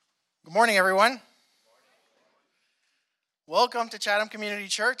Good morning, everyone. Welcome to Chatham Community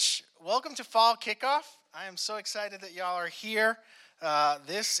Church. Welcome to Fall Kickoff. I am so excited that y'all are here.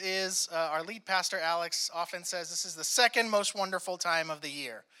 This is, our lead pastor, Alex, often says this is the second most wonderful time of the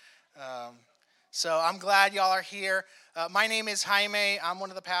year. So I'm glad y'all are here. My name is Jaime. I'm one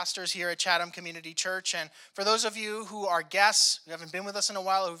of the pastors here at Chatham Community Church. And for those of you who are guests, who haven't been with us in a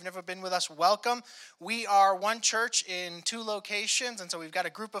while, who've never been with us, welcome. We are one church in two locations. And so we've got a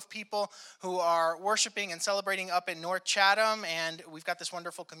group of people who are worshiping and celebrating up in North Chatham. And we've got this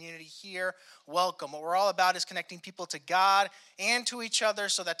wonderful community here. Welcome. What we're all about is connecting people to God and to each other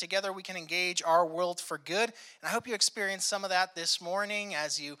so that together we can engage our world for good. And I hope you experience some of that this morning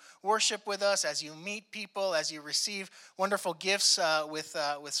as you worship with us, as you meet people, as you receive wonderful gifts with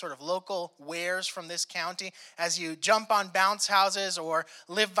sort of local wares from this county, as you jump on bounce houses or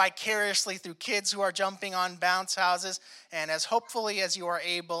live vicariously through kids who are jumping on bounce houses, and as hopefully as you are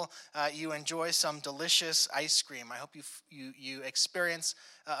able, you enjoy some delicious ice cream. I hope you experience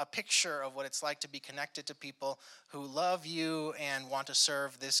a picture of what it's like to be connected to people who love you and want to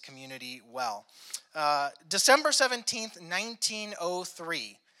serve this community well. December 17th,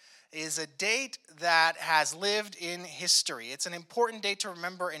 1903. Is a date that has lived in history. It's an important date to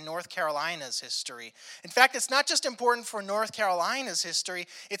remember in North Carolina's history. In fact, it's not just important for North Carolina's history,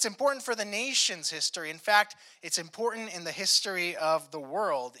 it's important for the nation's history. In fact, it's important in the history of the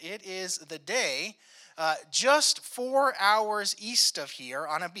world. It is the day, just 4 hours east of here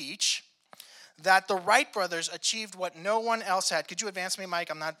on a beach, that the Wright brothers achieved what no one else had. Could you advance me, Mike?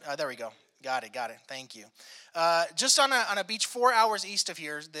 I'm not, there we go. Got it. Thank you. Just on a beach 4 hours east of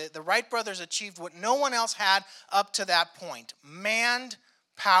here, the Wright brothers achieved what no one else had up to that point: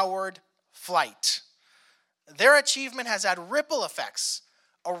 manned-powered flight. Their achievement has had ripple effects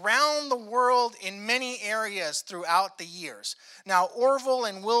around the world in many areas throughout the years. Now, Orville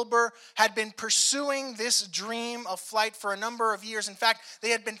and Wilbur had been pursuing this dream of flight for a number of years. In fact,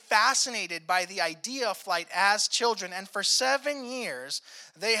 they had been fascinated by the idea of flight as children, and for 7 years,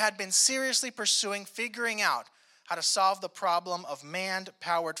 they had been seriously pursuing figuring out how to solve the problem of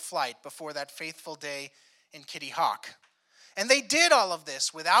manned-powered flight before that faithful day in Kitty Hawk. And they did all of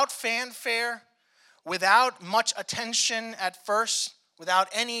this without fanfare, without much attention at first, without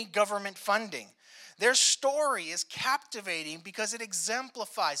any government funding. Their story is captivating because it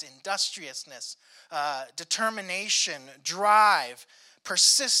exemplifies industriousness, determination, drive,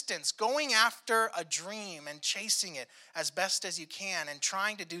 persistence, going after a dream and chasing it as best as you can and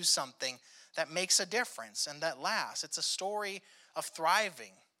trying to do something that makes a difference and that lasts. It's a story of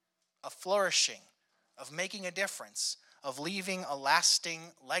thriving, of flourishing, of making a difference, of leaving a lasting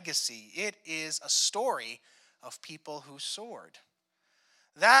legacy. It is a story of people who soared.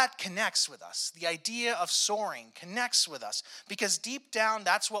 That connects with us. The idea of soaring connects with us because deep down,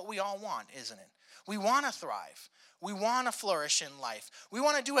 that's what we all want, isn't it? We want to thrive. We want to flourish in life. We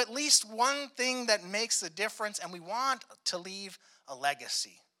want to do at least one thing that makes a difference, and we want to leave a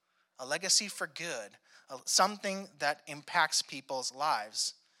legacy for good, something that impacts people's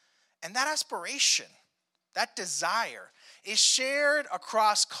lives. And that aspiration, that desire, is shared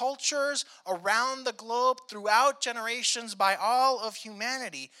across cultures around the globe throughout generations by all of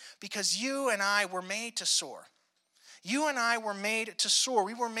humanity because you and I were made to soar. You and I were made to soar.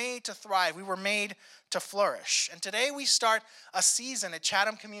 We were made to thrive. We were made to flourish. And today we start a season at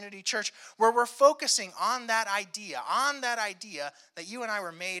Chatham Community Church where we're focusing on that idea that you and I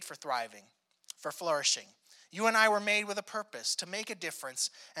were made for thriving, for flourishing. You and I were made with a purpose to make a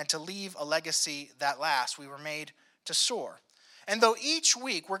difference and to leave a legacy that lasts. We were made to soar. And though each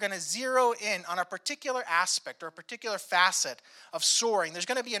week we're going to zero in on a particular aspect or a particular facet of soaring, there's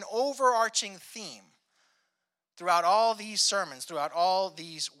going to be an overarching theme throughout all these sermons, throughout all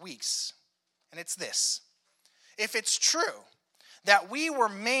these weeks. And it's this: if it's true that we were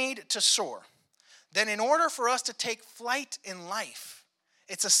made to soar, then in order for us to take flight in life,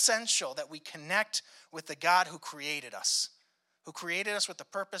 it's essential that we connect with the God who created us with the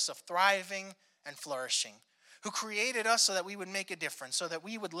purpose of thriving and flourishing, who created us so that we would make a difference, so that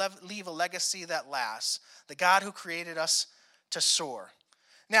we would leave a legacy that lasts, the God who created us to soar.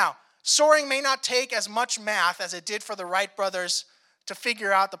 Now, soaring may not take as much math as it did for the Wright brothers to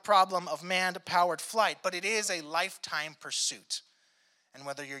figure out the problem of manned-powered flight, but it is a lifetime pursuit. And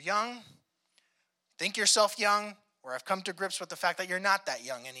whether you're young, think yourself young, or have come to grips with the fact that you're not that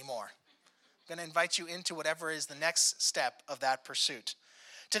young anymore, I'm going to invite you into whatever is the next step of that pursuit.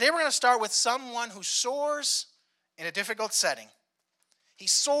 Today we're going to start with someone who soars in a difficult setting. He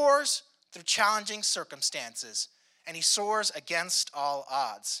soars through challenging circumstances, and he soars against all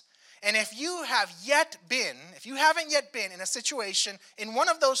odds. And if you haven't yet been in a situation, in one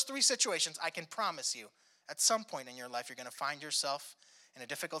of those three situations, I can promise you, at some point in your life, you're going to find yourself in a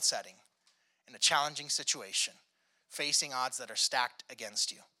difficult setting, in a challenging situation, facing odds that are stacked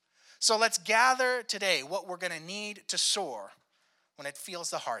against you. So let's gather today what we're going to need to soar when it feels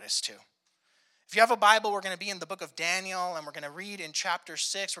the hardest to. If you have a Bible, we're going to be in the book of Daniel, and we're going to read in chapter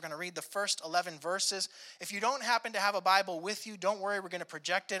 6. We're going to read the first 11 verses. If you don't happen to have a Bible with you, don't worry, we're going to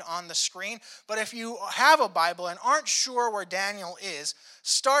project it on the screen. But if you have a Bible and aren't sure where Daniel is,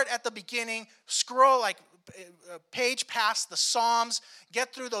 start at the beginning, scroll like a page past the Psalms,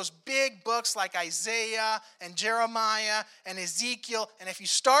 get through those big books like Isaiah and Jeremiah and Ezekiel, and if you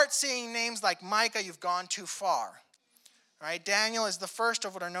start seeing names like Micah, you've gone too far. All right, Daniel is the first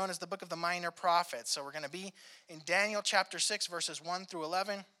of what are known as the book of the minor prophets. So we're going to be in Daniel chapter 6, verses 1 through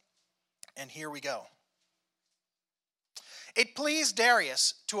 11. And here we go. It pleased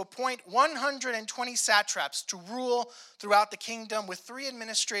Darius to appoint 120 satraps to rule throughout the kingdom with 3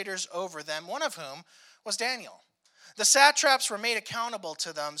 administrators over them, one of whom was Daniel. The satraps were made accountable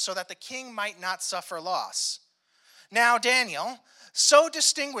to them so that the king might not suffer loss. Now Daniel so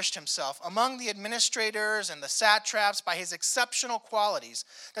distinguished himself among the administrators and the satraps by his exceptional qualities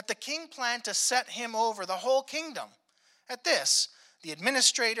that the king planned to set him over the whole kingdom. At this, the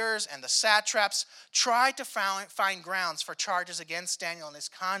administrators and the satraps tried to find grounds for charges against Daniel in his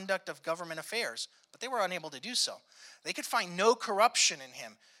conduct of government affairs, but they were unable to do so. They could find no corruption in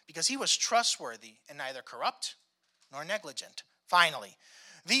him because he was trustworthy and neither corrupt nor negligent. Finally,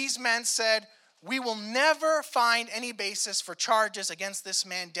 these men said, "We will never find any basis for charges against this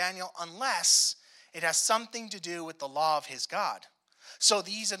man Daniel unless it has something to do with the law of his God." So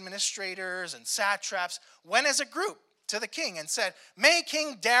these administrators and satraps went as a group to the king and said, "May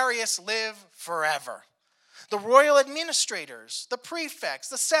King Darius live forever." The royal administrators, the prefects,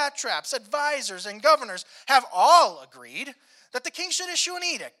 the satraps, advisors, and governors have all agreed that the king should issue an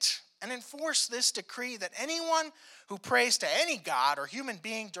edict and enforce this decree that anyone who prays to any god or human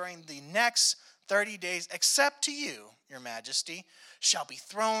being during the next 30 days, except to you, your majesty, shall be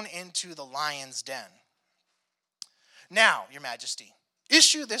thrown into the lion's den. Now, your majesty,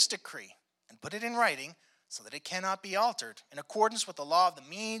 issue this decree and put it in writing so that it cannot be altered in accordance with the law of the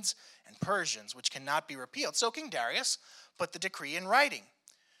Medes and Persians, which cannot be repealed. So King Darius put the decree in writing.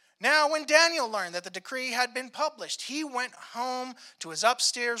 Now, when Daniel learned that the decree had been published, he went home to his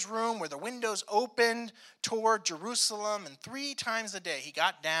upstairs room where the windows opened toward Jerusalem, and 3 times a day he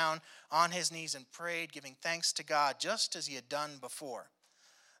got down on his knees and prayed, giving thanks to God, just as he had done before.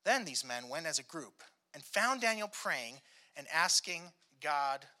 Then these men went as a group and found Daniel praying and asking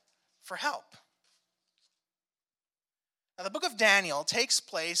God for help. Now, the book of Daniel takes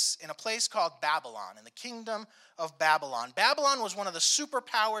place in a place called Babylon, in the kingdom of Babylon. Babylon was one of the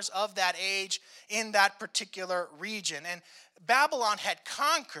superpowers of that age in that particular region. And Babylon had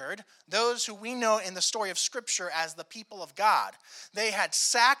conquered those who we know in the story of Scripture as the people of God. They had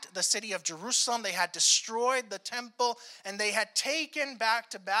sacked the city of Jerusalem, they had destroyed the temple, and they had taken back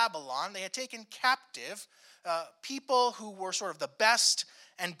to Babylon, they had taken captive people who were sort of the best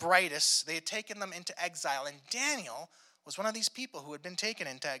and brightest. They had taken them into exile. And Daniel was one of these people who had been taken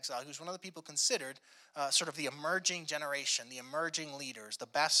into exile. He was one of the people considered sort of the emerging generation, the emerging leaders, the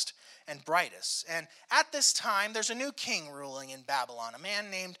best and brightest. And at this time, there's a new king ruling in Babylon, a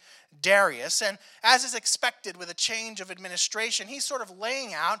man named Darius. And as is expected with a change of administration, he's sort of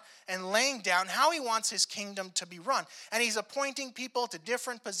laying out and laying down how he wants his kingdom to be run. And he's appointing people to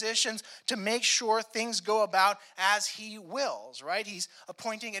different positions to make sure things go about as he wills, right? He's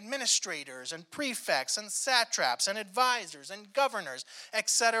appointing administrators and prefects and satraps and advisors and governors,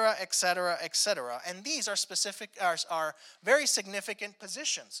 etc., etc., etc. And these are very significant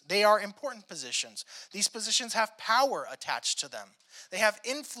positions. They are important positions. These positions have power attached to them. They have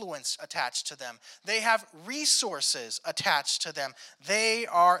influence attached to them. They have resources attached to them. They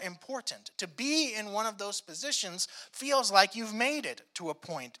are important. To be in one of those positions feels like you've made it to a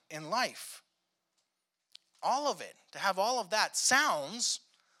point in life. All of it, to have all of that, sounds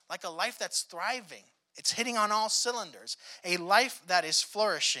like a life that's thriving. It's hitting on all cylinders. A life that is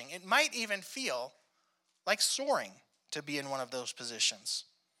flourishing. It might even feel like soaring to be in one of those positions.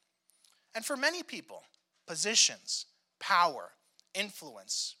 And for many people, positions, power,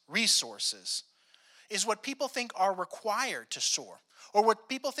 influence, resources is what people think are required to soar, or what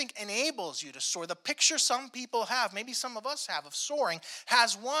people think enables you to soar. The picture some people have, maybe some of us have, of soaring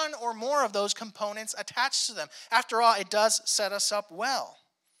has one or more of those components attached to them. After all, it does set us up well.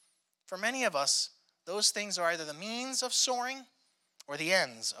 For many of us, those things are either the means of soaring or the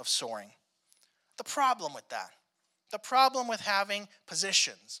ends of soaring. The problem with that, the problem with having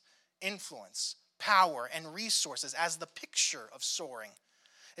positions, influence, power, and resources as the picture of soaring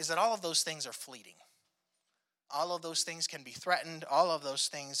is that all of those things are fleeting. All of those things can be threatened. All of those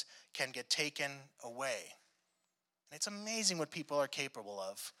things can get taken away. And it's amazing what people are capable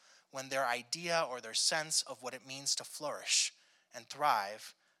of when their idea or their sense of what it means to flourish and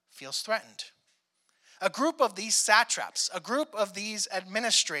thrive feels threatened. A group of these satraps, a group of these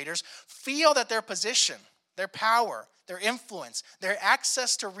administrators feel that their position, their power, their influence, their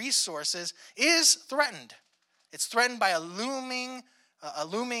access to resources is threatened. It's threatened by a looming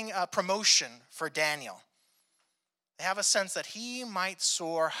promotion for Daniel. They have a sense that he might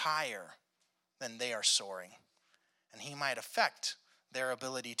soar higher than they are soaring, and he might affect their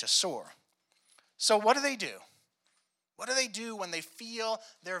ability to soar. So what do they do? What do they do when they feel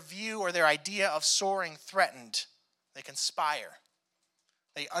their view or their idea of soaring threatened? They conspire.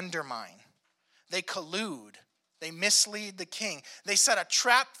 They undermine. They collude. They mislead the king. They set a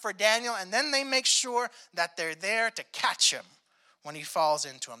trap for Daniel, and then they make sure that they're there to catch him when he falls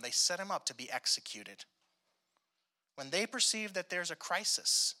into them. They set him up to be executed. When they perceive that there's a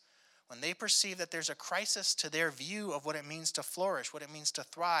crisis, when they perceive that there's a crisis to their view of what it means to flourish, what it means to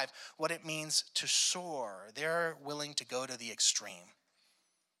thrive, what it means to soar, they're willing to go to the extreme.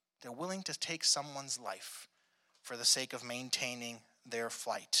 They're willing to take someone's life for the sake of maintaining their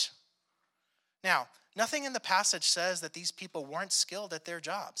flight. Now, nothing in the passage says that these people weren't skilled at their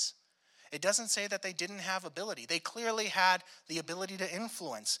jobs. It doesn't say that they didn't have ability. They clearly had the ability to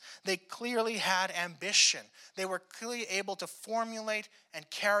influence. They clearly had ambition. They were clearly able to formulate and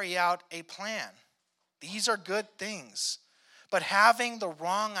carry out a plan. These are good things. But having the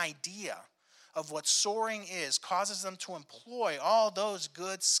wrong idea of what soaring is causes them to employ all those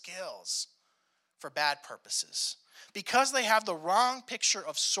good skills for bad purposes. Because they have the wrong picture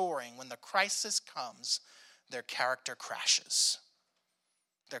of soaring, when the crisis comes, their character crashes.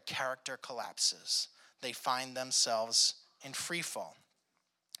 Their character collapses. They find themselves in free fall.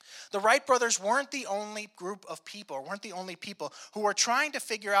 The Wright brothers weren't the only group of people, or weren't the only people who were trying to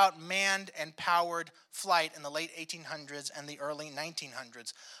figure out manned and powered flight in the late 1800s and the early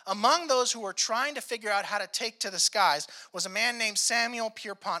 1900s. Among those who were trying to figure out how to take to the skies was a man named Samuel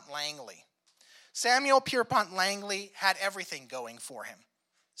Pierpont Langley. Samuel Pierpont Langley had everything going for him.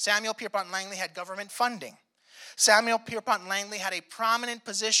 Samuel Pierpont Langley had government funding. Samuel Pierpont Langley had a prominent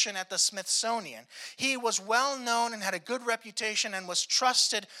position at the Smithsonian. He was well known and had a good reputation and was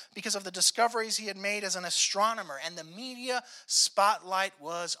trusted because of the discoveries he had made as an astronomer. And the media spotlight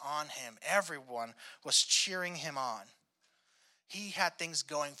was on him. Everyone was cheering him on. He had things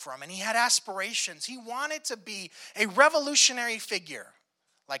going for him, and he had aspirations. He wanted to be a revolutionary figure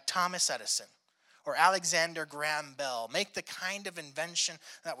like Thomas Edison or Alexander Graham Bell, make the kind of invention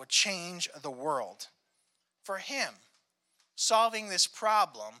that would change the world. For him, solving this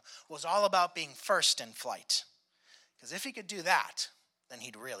problem was all about being first in flight. Because if he could do that, then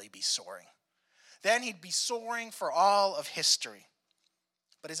he'd really be soaring. Then he'd be soaring for all of history.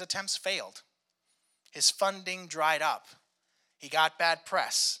 But his attempts failed. His funding dried up. He got bad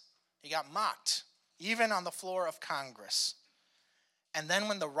press. He got mocked, even on the floor of Congress. And then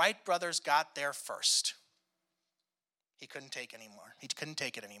when the Wright brothers got there first, he couldn't take anymore. He couldn't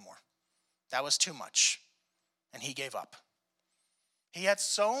take it anymore. That was too much. And he gave up. He had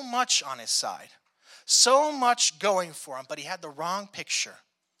so much on his side, so much going for him, but he had the wrong picture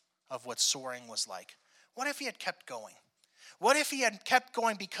of what soaring was like. What if he had kept going? What if he had kept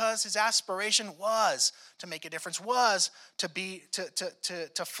going because his aspiration was to make a difference, was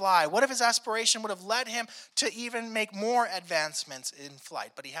to fly? What if his aspiration would have led him to even make more advancements in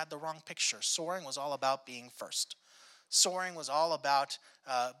flight? But he had the wrong picture. Soaring was all about being first. Soaring was all about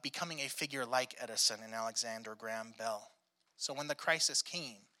becoming a figure like Edison and Alexander Graham Bell. So when the crisis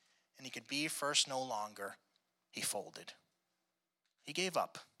came and he could be first no longer, he folded. He gave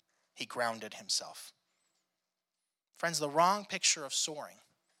up. He grounded himself. Friends, the wrong picture of soaring,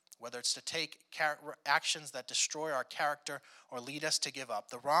 whether it's to take actions that destroy our character or lead us to give up,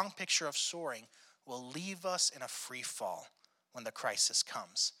 the wrong picture of soaring will leave us in a free fall when the crisis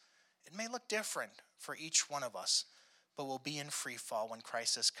comes. It may look different for each one of us, but we'll be in free fall when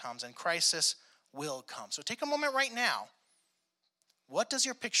crisis comes, and crisis will come. So take a moment right now. What does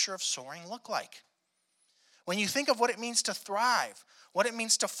your picture of soaring look like? When you think of what it means to thrive, what it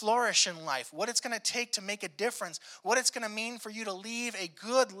means to flourish in life, what it's going to take to make a difference, what it's going to mean for you to leave a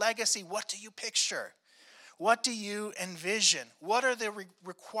good legacy, what do you picture? What do you envision? What are the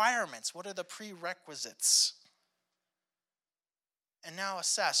requirements? What are the prerequisites? And now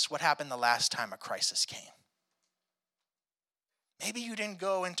assess what happened the last time a crisis came. Maybe you didn't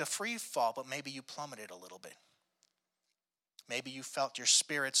go into free fall, but maybe you plummeted a little bit. Maybe you felt your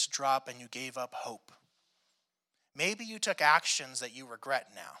spirits drop and you gave up hope. Maybe you took actions that you regret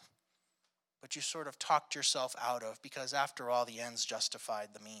now, but you sort of talked yourself out of because after all, the ends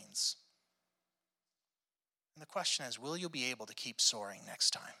justified the means. And the question is, will you be able to keep soaring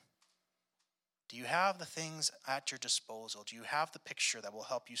next time? Do you have the things at your disposal? Do you have the picture that will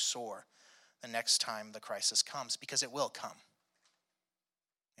help you soar the next time the crisis comes? Because it will come.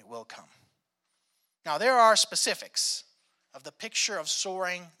 It will come. Now, there are specifics of the picture of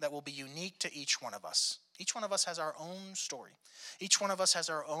soaring that will be unique to each one of us. Each one of us has our own story. Each one of us has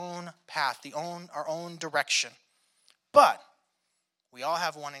our own path, our own direction. But we all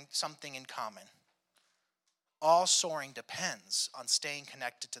have something in common. All soaring depends on staying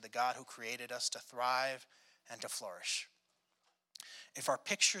connected to the God who created us to thrive and to flourish. If our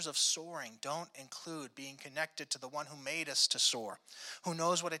pictures of soaring don't include being connected to the one who made us to soar, who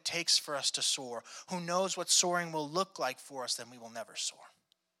knows what it takes for us to soar, who knows what soaring will look like for us, then we will never soar.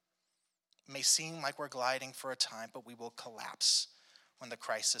 It may seem like we're gliding for a time, but we will collapse when the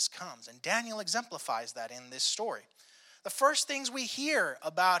crisis comes. And Daniel exemplifies that in this story. The first things we hear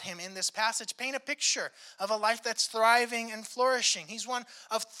about him in this passage paint a picture of a life that's thriving and flourishing. He's one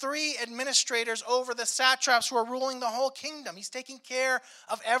of 3 administrators over the satraps who are ruling the whole kingdom. He's taking care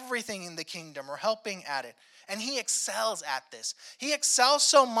of everything in the kingdom or helping at it. And he excels at this. He excels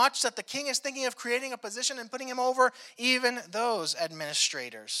so much that the king is thinking of creating a position and putting him over even those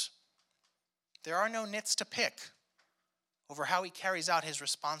administrators. There are no nits to pick over how he carries out his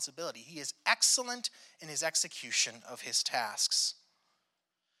responsibility. He is excellent in his execution of his tasks.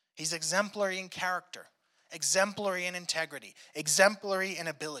 He's exemplary in character, exemplary in integrity, exemplary in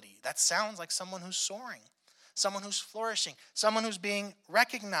ability. That sounds like someone who's soaring, someone who's flourishing, someone who's being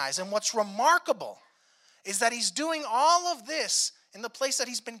recognized. And what's remarkable is that he's doing all of this in the place that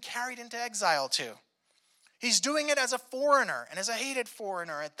he's been carried into exile to. He's doing it as a foreigner, and as a hated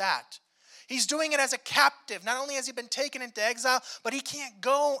foreigner at that. He's doing it as a captive. Not only has he been taken into exile, but he can't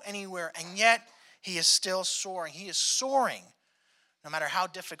go anywhere. And yet, he is still soaring. He is soaring no matter how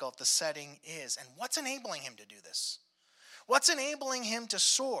difficult the setting is. And what's enabling him to do this? What's enabling him to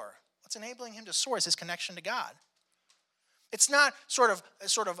soar? What's enabling him to soar is his connection to God. It's not sort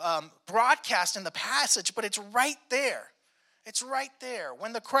of broadcast in the passage, but it's right there. It's right there.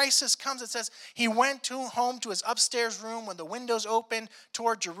 When the crisis comes, it says he went home to his upstairs room when the windows opened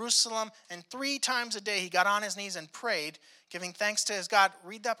toward Jerusalem, and 3 times a day he got on his knees and prayed, giving thanks to his God.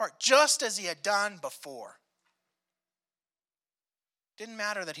 Read that part. Just as he had done before. Didn't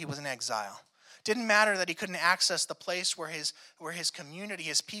matter that he was in exile. Didn't matter that he couldn't access the place where his community,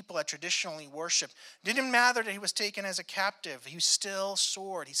 his people had traditionally worshipped. Didn't matter that he was taken as a captive. He still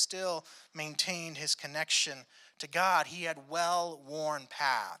soared. He still maintained his connection to God. He had well-worn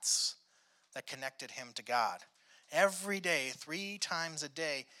paths that connected him to God. Every day, 3 times a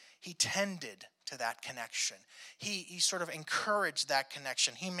day, he tended to that connection. He sort of encouraged that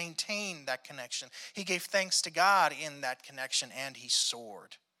connection. He maintained that connection. He gave thanks to God in that connection, and he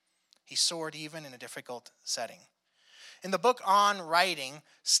soared. He soared even in a difficult setting. In the book On Writing,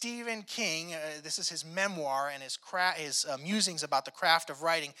 Stephen King, this is his memoir and his musings about the craft of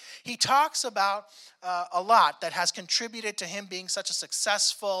writing, he talks about a lot that has contributed to him being such a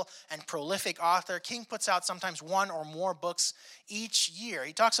successful and prolific author. King puts out sometimes 1 or more books each year.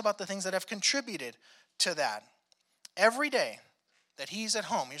 He talks about the things that have contributed to that. Every day that he's at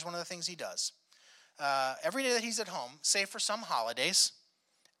home, here's one of the things he does. Every day that he's at home, save for some holidays,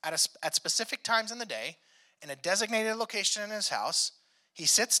 at specific times in the day, in a designated location in his house, he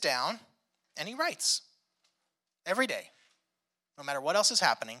sits down and he writes. Every day. No matter what else is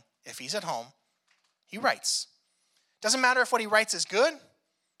happening, if he's at home, he writes. Doesn't matter if what he writes is good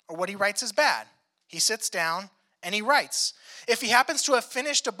or what he writes is bad. He sits down and he writes. If he happens to have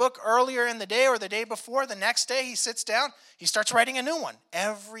finished a book earlier in the day or the day before, the next day he sits down, he starts writing a new one.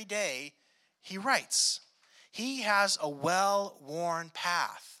 Every day he writes. He has a well-worn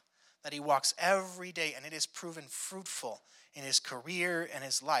path that he walks every day, and it is proven fruitful in his career and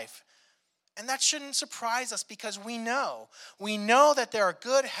his life. And that shouldn't surprise us because we know that there are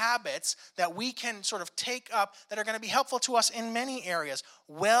good habits that we can sort of take up that are going to be helpful to us in many areas.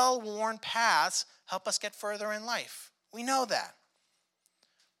 Well-worn paths help us get further in life. We know that.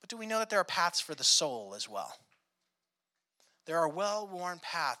 But do we know that there are paths for the soul as well? There are well-worn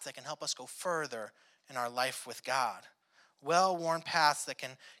paths that can help us go further in our life with God. Well-worn paths that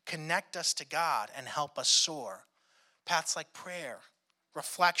can connect us to God and help us soar. Paths like prayer,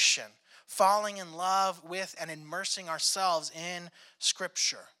 reflection, falling in love with and immersing ourselves in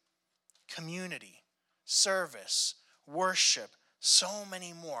Scripture, community, service, worship, so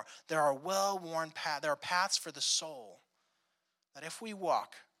many more. There are well-worn paths. There are paths for the soul that if we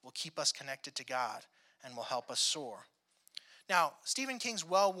walk, will keep us connected to God and will help us soar. Now, Stephen King's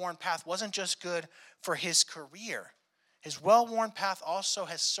well-worn path wasn't just good for his career. His well-worn path also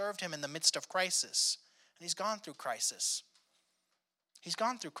has served him in the midst of crisis. And he's gone through crisis. He's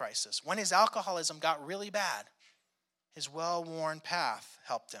gone through crisis. When his alcoholism got really bad, his well-worn path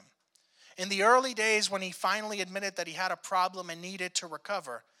helped him. In the early days when he finally admitted that he had a problem and needed to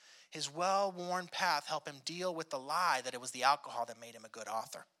recover, his well-worn path helped him deal with the lie that it was the alcohol that made him a good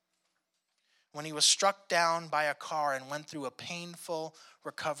author. When he was struck down by a car and went through a painful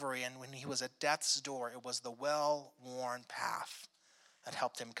recovery, and when he was at death's door, it was the well-worn path that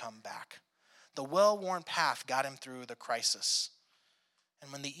helped him come back. The well-worn path got him through the crisis.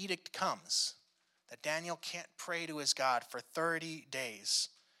 And when the edict comes that Daniel can't pray to his God for 30 days,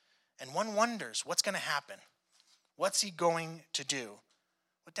 and one wonders what's going to happen, what's he going to do?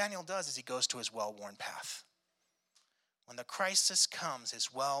 What Daniel does is he goes to his well-worn path. When the crisis comes,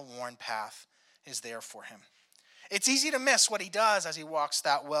 his well-worn path is there for him. It's easy to miss what he does as he walks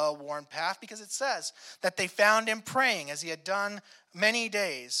that well-worn path because it says that they found him praying as he had done many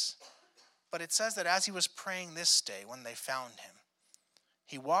days. But it says that as he was praying this day, when they found him,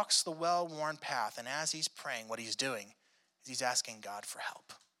 he walks the well-worn path, and as he's praying, what he's doing is he's asking God for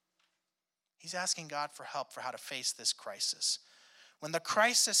help. He's asking God for help for how to face this crisis. When the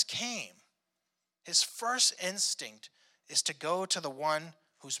crisis came, his first instinct is to go to the one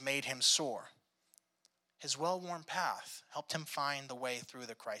who's made him soar. His well-worn path helped him find the way through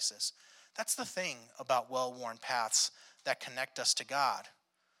the crisis. That's the thing about well-worn paths that connect us to God.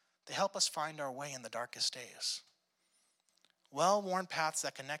 They help us find our way in the darkest days. Well-worn paths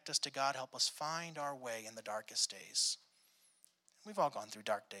that connect us to God help us find our way in the darkest days. We've all gone through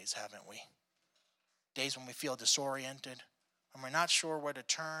dark days, haven't we? Days when we feel disoriented, when we're not sure where to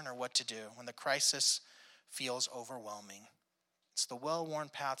turn or what to do, when the crisis feels overwhelming. It's the well-worn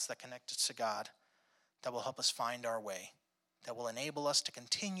paths that connect us to God that will help us find our way, that will enable us to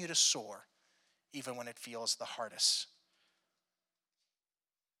continue to soar even when it feels the hardest.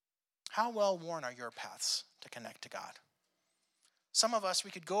 How well-worn are your paths to connect to God? Some of us,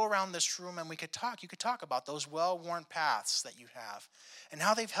 we could go around this room and we could talk. You could talk about those well-worn paths that you have and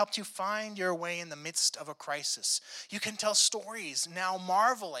how they've helped you find your way in the midst of a crisis. You can tell stories now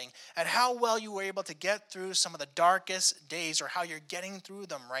marveling at how well you were able to get through some of the darkest days or how you're getting through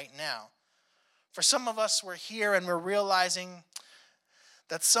them right now. For some of us, we're here and we're realizing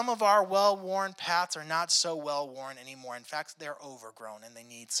that some of our well-worn paths are not so well-worn anymore. In fact, they're overgrown and they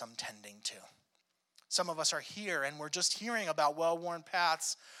need some tending to. Some of us are here and we're just hearing about well-worn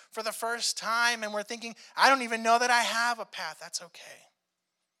paths for the first time and we're thinking, I don't even know that I have a path. That's okay.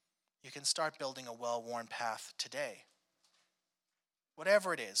 You can start building a well-worn path today.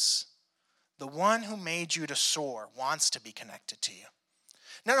 Whatever it is, the one who made you to soar wants to be connected to you.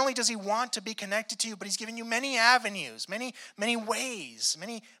 Not only does he want to be connected to you, but he's given you many avenues, many ways,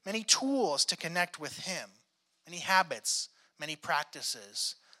 many tools to connect with him, many habits, many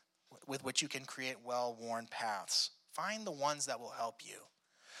practices with which you can create well-worn paths. Find the ones that will help you.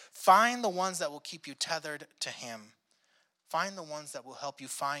 Find the ones that will keep you tethered to him. Find the ones that will help you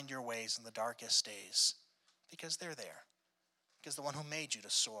find your ways in the darkest days, because they're there. Because the one who made you to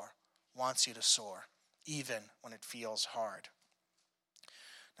soar wants you to soar, even when it feels hard.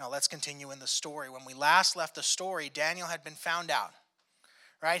 Now let's continue in the story. When we last left the story, Daniel had been found out.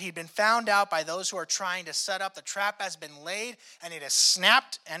 Right? He'd been found out by those who are trying to set up. The trap has been laid, and it has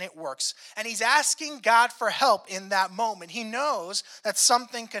snapped, and it works. And he's asking God for help in that moment. He knows that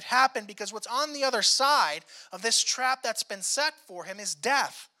something could happen because what's on the other side of this trap that's been set for him is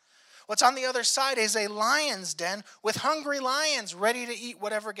death. What's on the other side is a lion's den with hungry lions ready to eat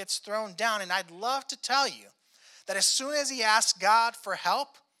whatever gets thrown down. And I'd love to tell you that as soon as he asks God for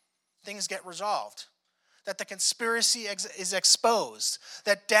help, things get resolved. That the conspiracy is exposed,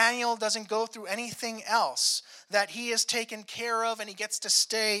 that Daniel doesn't go through anything else, that he is taken care of and he gets to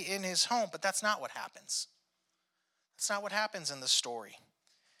stay in his home. But that's not what happens. That's not what happens in the story.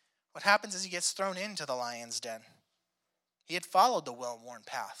 What happens is he gets thrown into the lion's den. He had followed the well-worn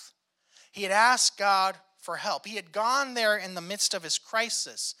path. He had asked God for help. He had gone there in the midst of his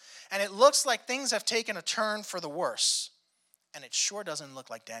crisis, and it looks like things have taken a turn for the worse. And it sure doesn't look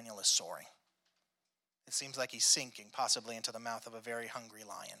like Daniel is soaring. It seems like he's sinking, possibly into the mouth of a very hungry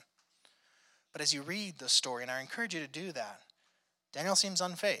lion. But as you read the story, and I encourage you to do that, Daniel seems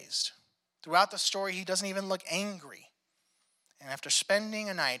unfazed. Throughout the story, he doesn't even look angry. And after spending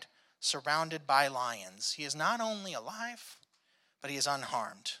a night surrounded by lions, he is not only alive, but he is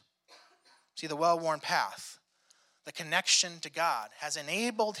unharmed. See, the well-worn path the connection to God, has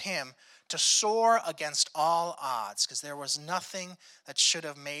enabled him to soar against all odds, because there was nothing that should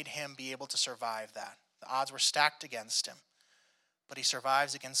have made him be able to survive that. The odds were stacked against him, but he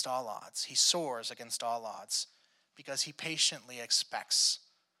survives against all odds. He soars against all odds because he patiently expects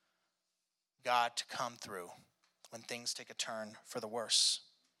God to come through when things take a turn for the worse.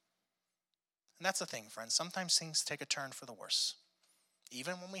 And that's the thing, friends. Sometimes things take a turn for the worse.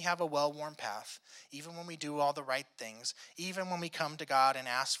 Even when we have a well-worn path, even when we do all the right things, even when we come to God and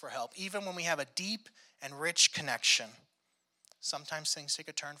ask for help, even when we have a deep and rich connection, sometimes things take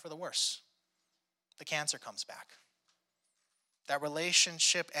a turn for the worse. The cancer comes back. That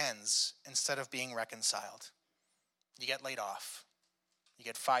relationship ends instead of being reconciled. You get laid off. You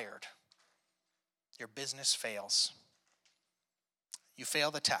get fired. Your business fails. You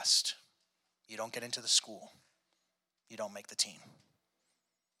fail the test. You don't get into the school. You don't make the team.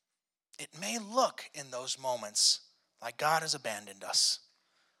 It may look in those moments like God has abandoned us,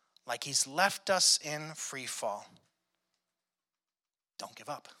 like he's left us in free fall. Don't give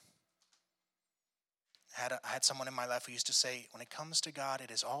up. I had someone in my life who used to say, when it comes to God, it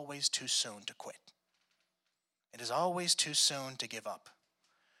is always too soon to quit. It is always too soon to give up.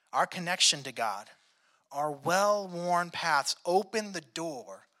 Our connection to God, our well-worn paths open the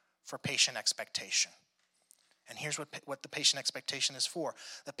door for patient expectation. And here's what the patient expectation is for.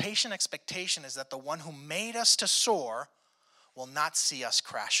 The patient expectation is that the one who made us to soar will not see us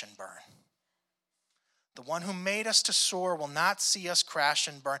crash and burn. The one who made us to soar will not see us crash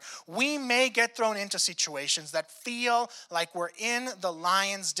and burn. We may get thrown into situations that feel like we're in the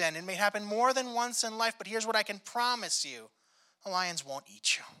lion's den. It may happen more than once in life, but here's what I can promise you. The lions won't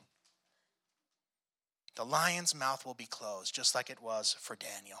eat you. The lion's mouth will be closed, just like it was for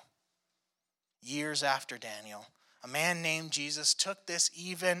Daniel. Years after Daniel, a man named Jesus took this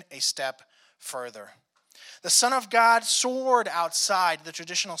even a step further. The Son of God soared outside the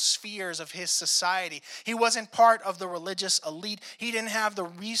traditional spheres of his society. He wasn't part of the religious elite. He didn't have the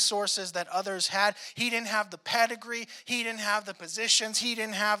resources that others had. He didn't have the pedigree. He didn't have the positions. He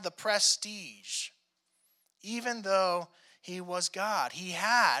didn't have the prestige. Even though he was God, he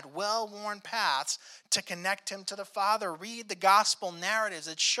had well-worn paths to connect him to the Father. Read the gospel narratives.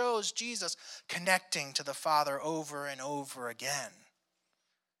 It shows Jesus connecting to the Father over and over again.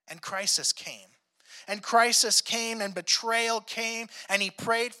 And crisis came. And crisis came and betrayal came, and he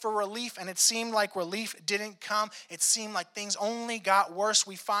prayed for relief, and it seemed like relief didn't come. It seemed like things only got worse.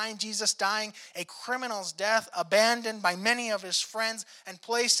 We find Jesus dying a criminal's death, abandoned by many of his friends, and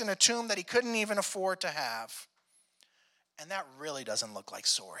placed in a tomb that he couldn't even afford to have. And that really doesn't look like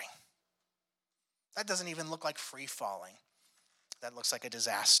soaring. That doesn't even look like free falling. That looks like a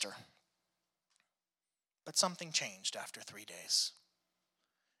disaster. But something changed after 3 days.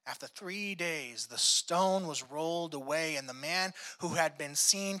 After 3 days, the stone was rolled away, and the man who had been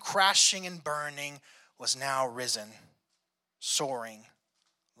seen crashing and burning was now risen, soaring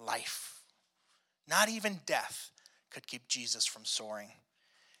life. Not even death could keep Jesus from soaring.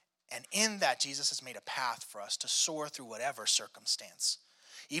 And in that, Jesus has made a path for us to soar through whatever circumstance.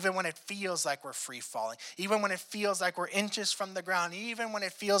 Even when it feels like we're free falling, even when it feels like we're inches from the ground, even when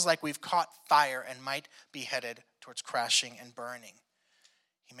it feels like we've caught fire and might be headed towards crashing and burning.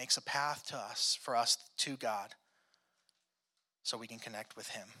 He makes a path to us, for us to God, so we can connect with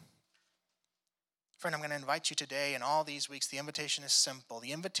him. Friend, I'm going to invite you today and all these weeks. The invitation is simple.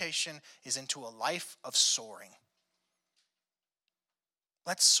 The invitation is into a life of soaring.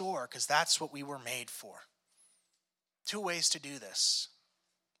 Let's soar, because that's what we were made for. 2 ways to do this.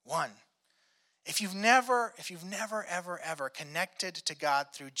 1, if you've never, ever connected to God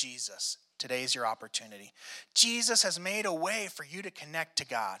through Jesus, today's your opportunity. Jesus has made a way for you to connect to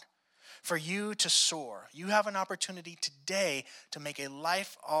God, for you to soar. You have an opportunity today to make a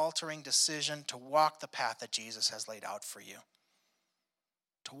life-altering decision to walk the path that Jesus has laid out for you.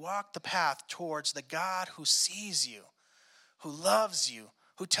 To walk the path towards the God who sees you, who loves you,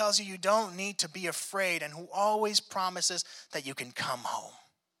 who tells you you don't need to be afraid, and who always promises that you can come home.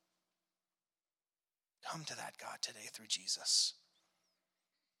 Come to that God today through Jesus.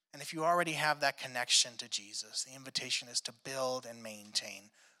 And if you already have that connection to Jesus, the invitation is to build and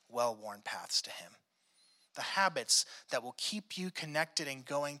maintain well-worn paths to him. The habits that will keep you connected and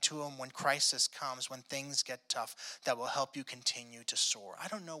going to him when crisis comes, when things get tough, that will help you continue to soar. I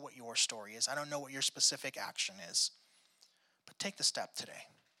don't know what your story is. I don't know what your specific action is. But take the step today.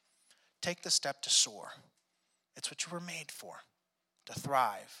 Take the step to soar. It's what you were made for. To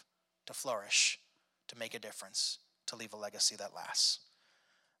thrive, to flourish, to make a difference, to leave a legacy that lasts.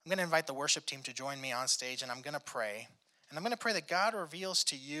 I'm going to invite the worship team to join me on stage, and I'm going to pray. And I'm going to pray that God reveals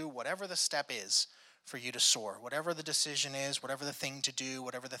to you whatever the step is for you to soar. Whatever the decision is, whatever the thing to do,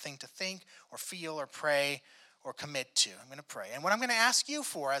 whatever the thing to think or feel or pray or commit to. I'm going to pray. And what I'm going to ask you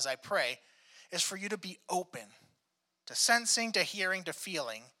for as I pray is for you to be open to sensing, to hearing, to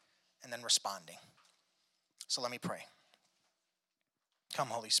feeling, and then responding. So let me pray. Come,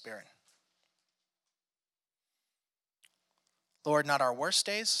 Holy Spirit. Lord, not our worst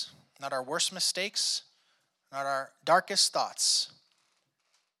days, not our worst mistakes, not our darkest thoughts,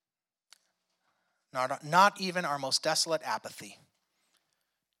 not even our most desolate apathy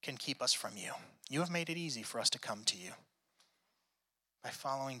can keep us from you. You have made it easy for us to come to you. By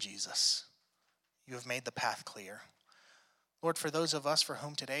following Jesus, you have made the path clear. Lord, for those of us for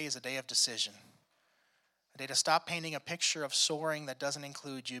whom today is a day of decision, a day to stop painting a picture of soaring that doesn't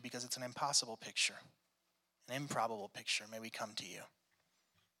include you because it's an impossible picture, an improbable picture, may we come to you.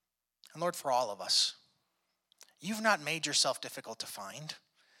 And Lord, for all of us, you've not made yourself difficult to find.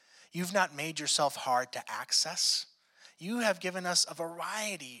 You've not made yourself hard to access. You have given us a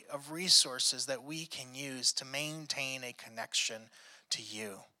variety of resources that we can use to maintain a connection to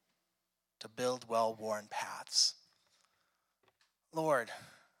you, to build well-worn paths. Lord,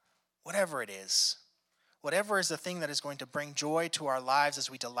 whatever it is the thing that is going to bring joy to our lives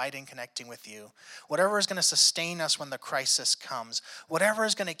as we delight in connecting with you, whatever is going to sustain us when the crisis comes, whatever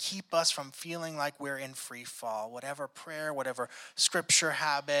is going to keep us from feeling like we're in free fall, whatever prayer, whatever scripture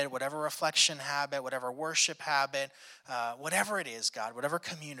habit, whatever reflection habit, whatever worship habit, whatever it is, God, whatever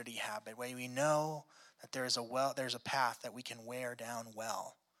community habit, where we know that there's a path that we can wear down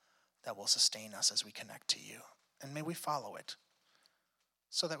well that will sustain us as we connect to you. And may we follow it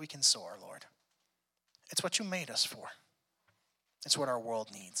so that we can soar, Lord. It's what you made us for. It's what our world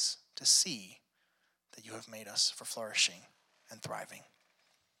needs, to see that you have made us for flourishing and thriving.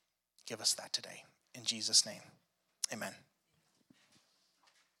 Give us that today. In Jesus' name, amen.